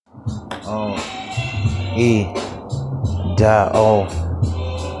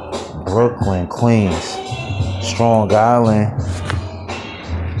M-E4DaMic, Brooklyn, Queens, Strong Island.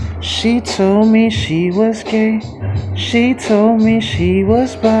 She told me she was gay. She told me she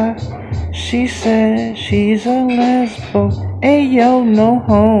was bi. She said she's a lesbo. Ayo, no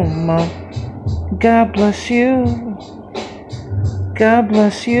homo. God bless you. God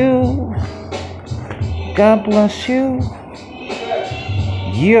bless you. God bless you.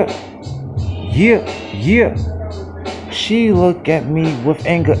 Yeah, yeah, yeah. She looked at me with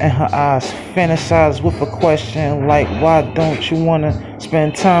anger in her eyes, fantasized with a question like, why don't you wanna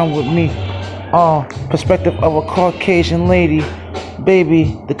spend time with me? Perspective of a Caucasian lady.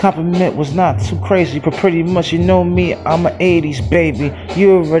 Baby, the compliment was not too crazy, but pretty much you know me, I'm an 80s baby.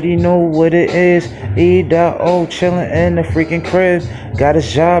 You already know what it is. E.O. chillin' in the freaking crib. Got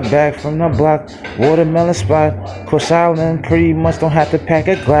his job back from the block, watermelon spot. Cross Island, pretty much don't have to pack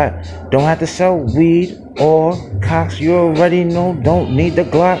a Glock. Don't have to sell weed or cocks. You already know, don't need the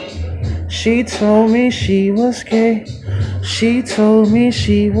Glock. She told me she was gay. She told me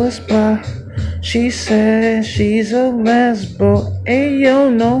she was bi. She said she's a lesbo. Ayo,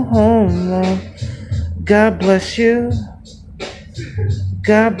 no homo. God bless you.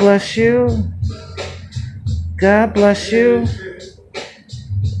 God bless you. God bless you.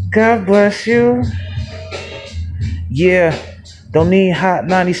 God bless you. Yeah, don't need hot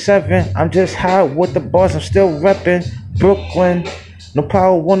 97. I'm just hot with the bars. I'm still reppin' Brooklyn. No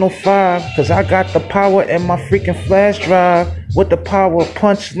power 105, cause I got the power in my freaking flash drive. With the power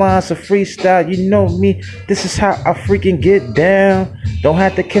punchlines of freestyle, you know me, this is how I freaking get down. Don't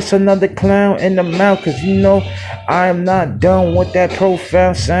have to kiss another clown in the mouth, cause you know I am not done with that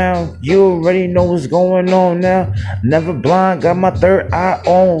profound sound. You already know what's going on now. Never blind, got my third eye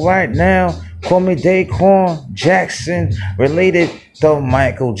on right now. Call me Daquan Jackson, related to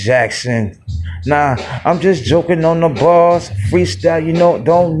Michael Jackson. Nah, I'm just joking on the bars. Freestyle, you know,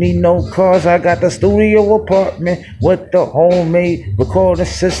 don't need no cars. I got the studio apartment with the homemade recording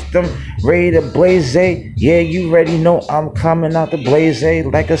system, ready to blaze. Yeah, you already know I'm coming out the blaze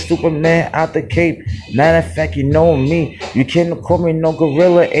like a Superman out the Cape. Matter of fact, you know me. You can't call me no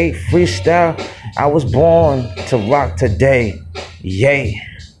Gorilla 8 freestyle. I was born to rock today. Yay.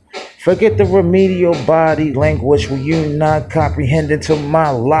 Forget the remedial body language when you not comprehending to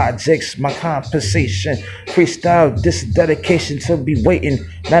my logics, my compensation. Freestyle, this is dedication to be waiting.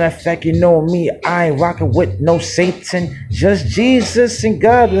 Matter of fact, you know me, I ain't rocking with no Satan. Just Jesus and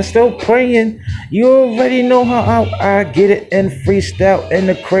God, and still praying. You already know how I get it in freestyle in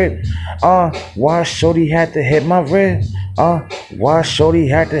the crib. Why shorty had to hit my rib? Why shorty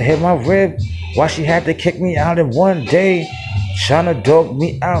had to hit my rib? Why she had to kick me out in one day? Tryna dog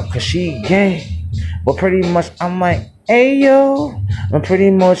me out cause she gay. But pretty much I'm like, ayo. And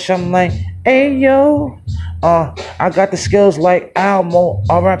pretty much I'm like, ayo. I got the skills like Almo,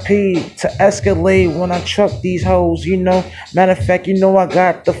 R.I.P. to escalate when I truck these hoes, you know. Matter of fact, you know I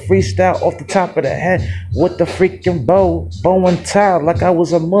got the freestyle off the top of the head with the freaking bow and tie like I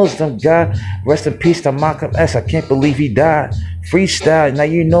was a Muslim guy. Rest in peace to Malcolm X, I can't believe he died. Freestyle, now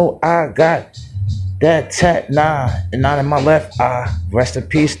you know I got that tat, and not in my left eye. Rest in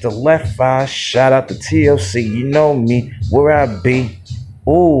peace to left eye. Shout out to TLC, you know me, where I be.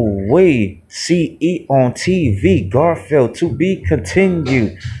 Ooh, wait, CE on TV, Garfield to be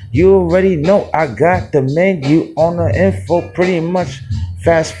continued. You already know I got the menu on the info, pretty much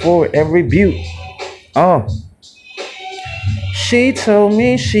fast forward and review. She told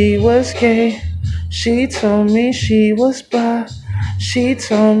me she was gay. She told me she was bi. She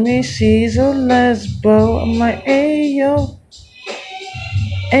told me she's a lesbo. I'm like, ayo,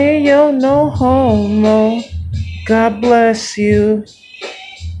 ayo, no homo. God bless you.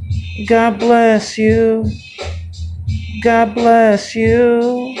 God bless you. God bless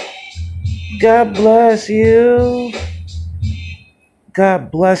you. God bless you. God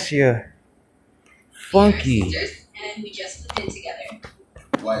bless you. Funky. And we just moved in together.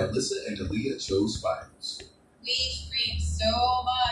 Why Alyssa and Aaliyah chose violence. We screamed so